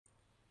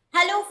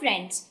Hello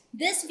friends,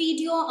 this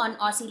video on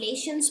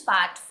Oscillations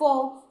Part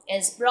 4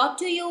 is brought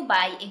to you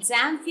by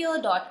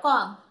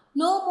examfear.com.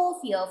 No more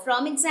fear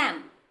from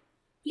exam.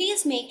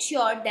 Please make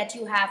sure that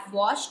you have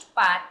watched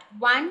Part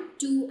 1,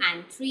 2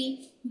 and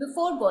 3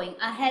 before going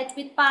ahead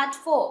with Part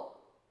 4.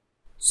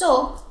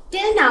 So,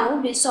 till now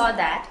we saw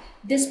that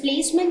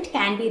displacement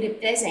can be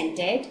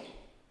represented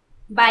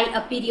by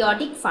a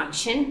periodic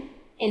function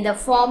in the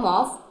form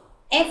of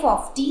f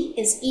of t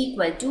is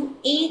equal to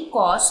a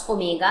cos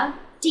omega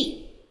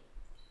t.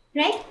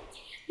 Right?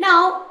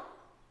 Now,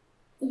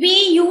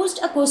 we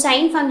used a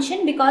cosine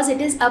function because it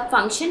is a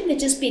function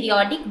which is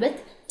periodic with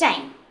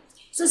time.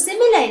 So,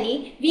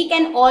 similarly, we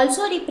can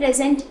also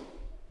represent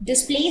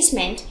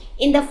displacement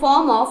in the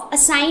form of a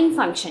sine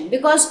function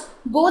because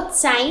both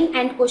sine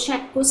and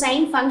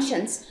cosine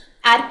functions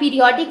are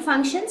periodic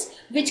functions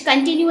which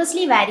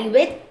continuously vary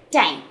with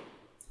time.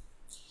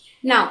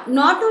 Now,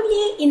 not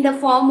only in the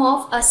form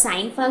of a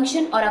sine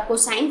function or a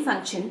cosine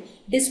function,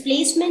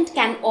 displacement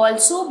can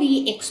also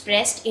be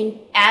expressed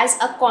as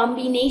a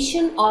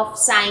combination of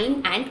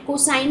sine and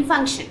cosine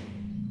function.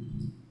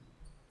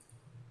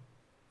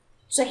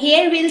 So,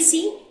 here we'll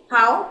see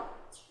how.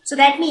 So,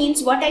 that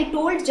means what I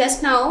told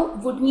just now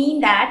would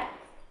mean that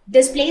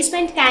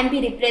displacement can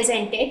be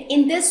represented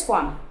in this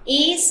form: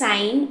 a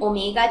sine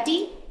omega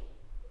t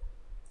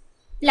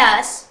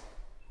plus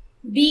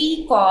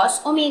b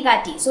cos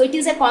omega t. So, it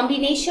is a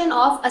combination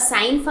of a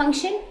sine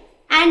function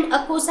and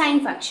a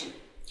cosine function.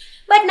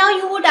 But now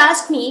you would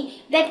ask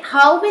me that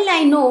how will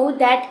I know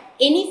that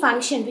any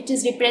function which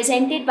is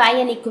represented by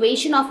an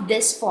equation of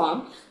this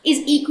form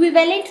is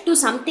equivalent to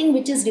something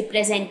which is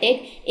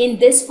represented in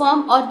this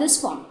form or this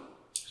form?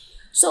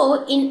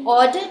 So, in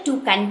order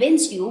to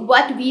convince you,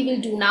 what we will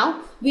do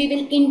now, we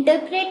will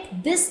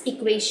interpret this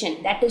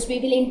equation, that is, we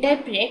will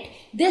interpret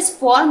this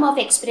form of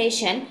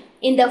expression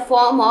in the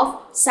form of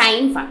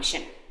sine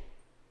function,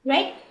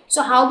 right?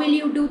 So, how will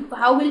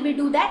we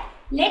do that?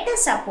 Let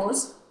us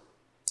suppose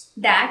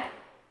that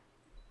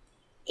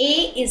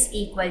a is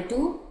equal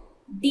to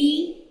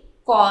d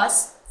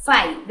cos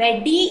phi,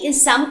 where d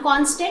is some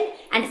constant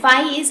and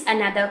phi is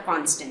another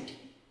constant.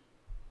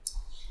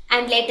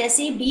 And let us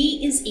say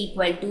b is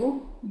equal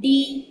to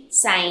d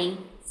sin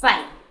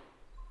phi.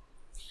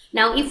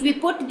 Now, if we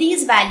put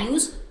these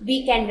values,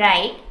 we can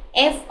write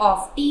f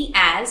of t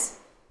as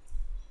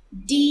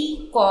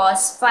d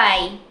cos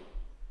phi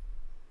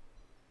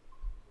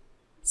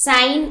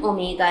sin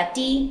omega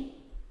t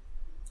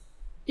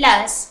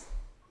plus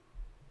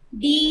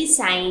d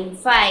sin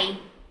phi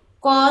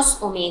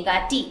cos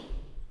omega t.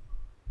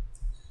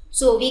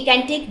 So, we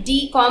can take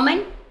d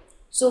common.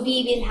 So,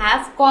 we will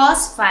have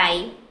cos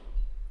phi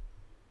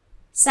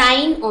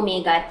sin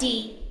omega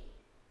t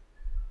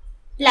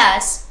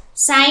plus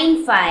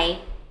sin phi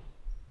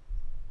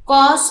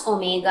cos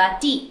omega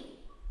t.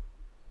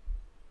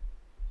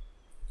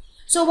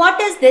 So,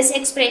 what is this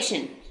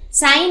expression?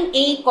 Sin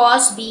A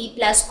cos B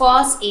plus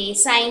cos A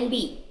sin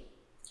B.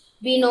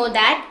 We know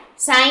that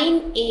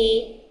sin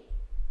A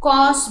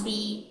cos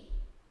B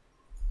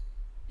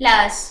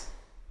plus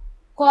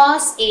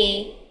cos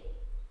A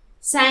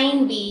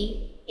sin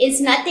B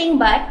is nothing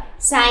but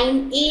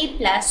sin A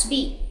plus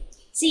B.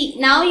 See,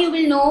 now you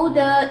will know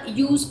the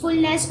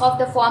usefulness of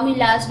the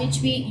formulas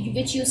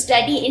which you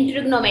study in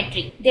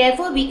trigonometry.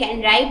 Therefore, we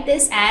can write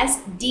this as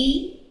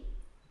d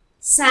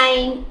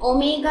sin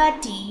omega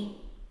t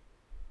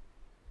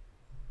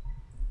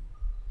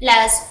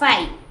plus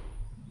phi.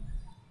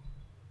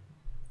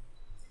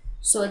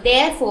 So,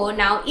 therefore,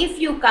 now if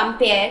you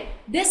compare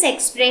this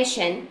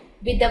expression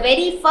with the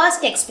very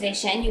first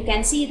expression, you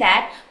can see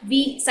that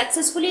we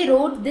successfully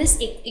wrote this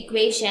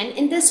equation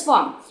in this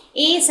form: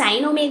 a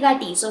sin omega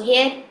t. So,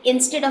 here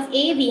instead of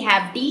a we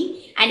have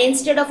d, and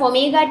instead of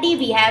omega t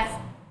we have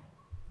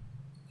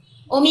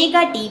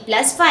omega t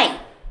plus phi,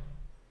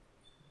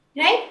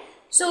 right?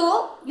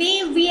 So,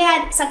 we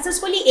are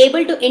successfully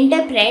able to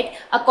interpret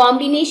a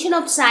combination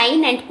of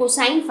sine and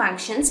cosine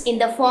functions in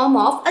the form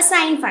of a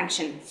sine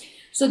function.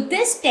 So,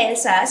 this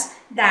tells us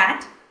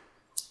that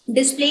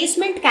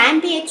displacement can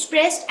be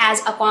expressed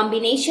as a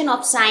combination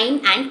of sine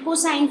and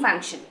cosine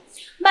function.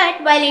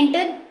 But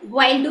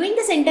while doing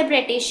this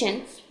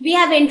interpretation, we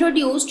have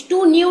introduced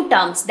two new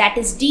terms, that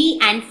is d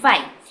and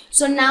phi.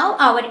 So, now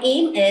our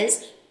aim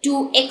is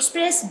to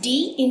express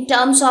d in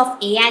terms of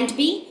a and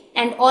b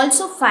and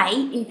also phi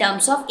in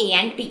terms of a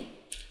and b.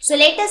 So,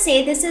 let us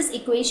say this is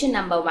equation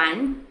number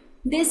 1,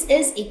 this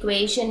is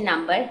equation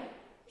number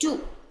 2.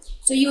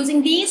 So,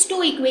 using these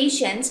two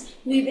equations,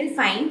 we will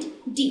find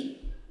d.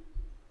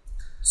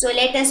 So,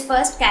 let us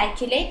first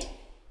calculate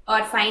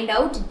or find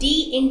out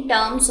d in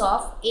terms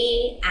of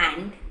a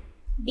and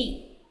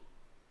b.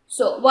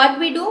 So, what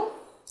we do?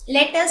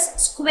 Let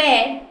us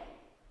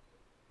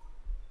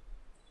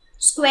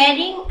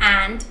squaring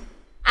and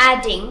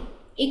adding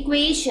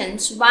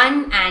equations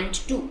 1 and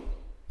 2.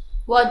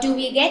 What do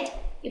we get?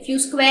 If you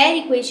square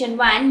equation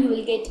 1, you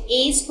will get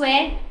a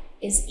square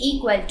is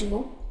equal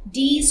to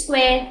d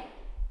square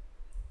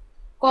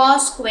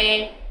cos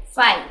square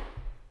phi.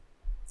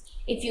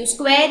 If you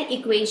square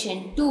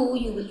equation 2,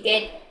 you will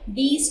get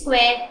b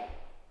square,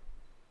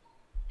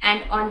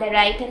 and on the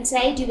right hand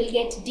side you will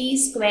get d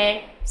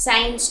square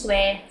sine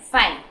square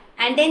phi,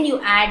 and then you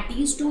add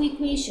these two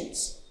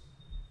equations.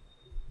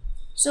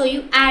 So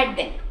you add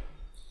them.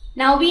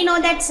 Now we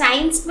know that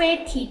sine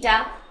squared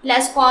theta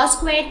plus cos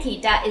squared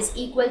theta is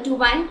equal to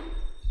 1.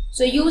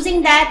 So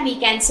using that we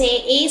can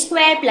say a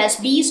square plus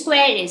b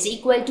square is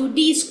equal to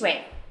d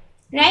square,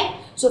 right?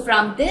 So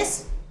from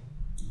this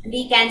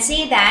we can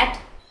say that,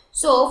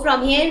 so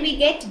from here we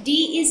get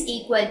d is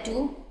equal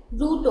to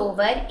root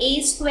over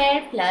a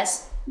square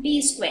plus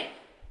b square.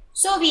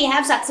 So we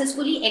have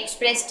successfully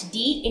expressed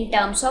d in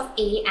terms of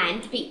a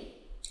and b.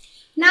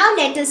 Now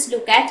let us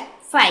look at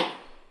phi.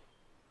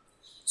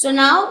 So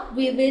now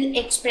we will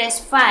express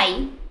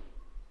phi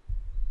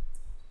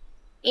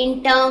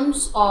in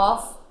terms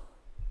of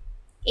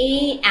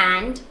a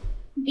and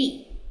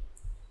b.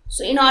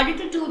 So in order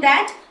to do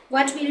that,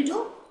 what we'll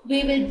do?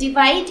 We will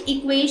divide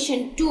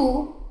equation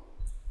 2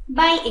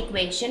 by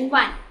equation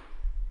 1.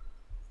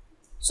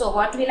 So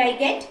what will I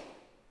get?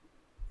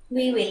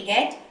 We will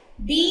get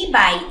b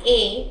by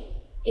a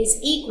is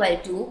equal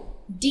to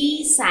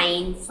d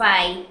sine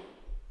phi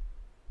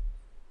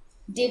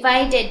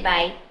divided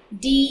by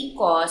d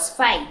cos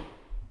phi.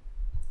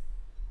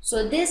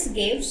 So this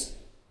gives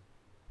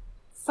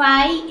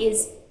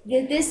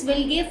this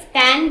will give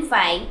tan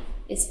phi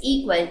is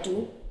equal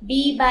to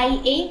b by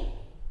a,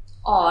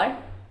 or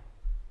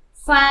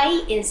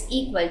phi is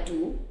equal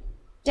to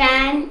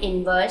tan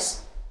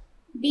inverse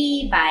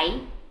b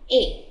by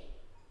a.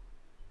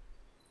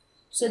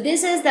 So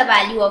this is the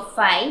value of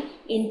phi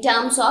in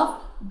terms of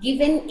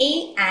given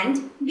a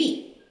and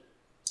b.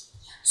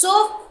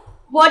 So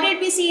what did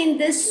we see in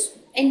this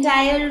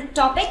entire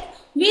topic?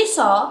 We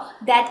saw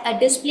that a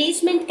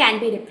displacement can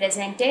be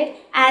represented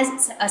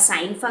as a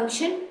sine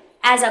function,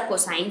 as a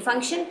cosine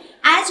function,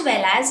 as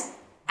well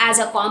as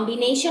a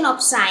combination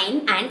of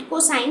sine and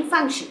cosine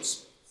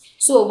functions.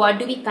 So what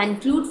do we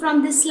conclude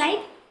from this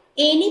slide?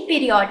 Any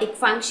periodic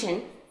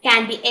function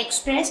can be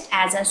expressed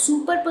as a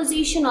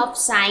superposition of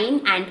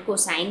sine and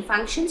cosine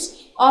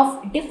functions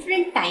of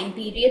different time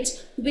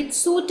periods with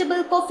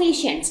suitable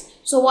coefficients.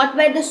 So what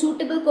were the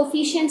suitable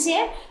coefficients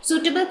here?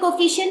 Suitable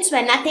coefficients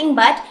were nothing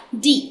but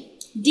d.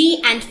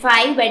 D and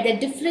phi were the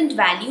different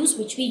values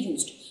which we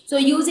used. So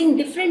using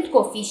different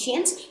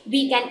coefficients,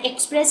 we can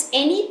express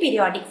any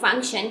periodic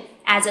function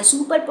as a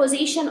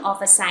superposition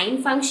of a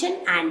sine function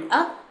and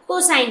a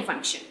cosine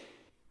function.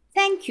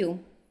 Thank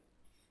you.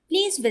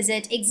 Please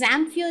visit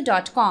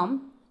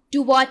examfear.com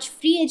to watch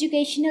free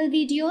educational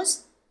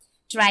videos,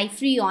 try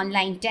free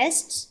online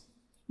tests,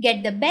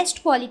 get the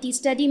best quality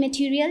study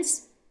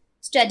materials,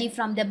 study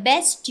from the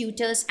best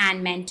tutors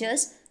and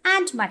mentors,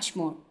 and much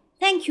more.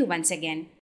 Thank you once again.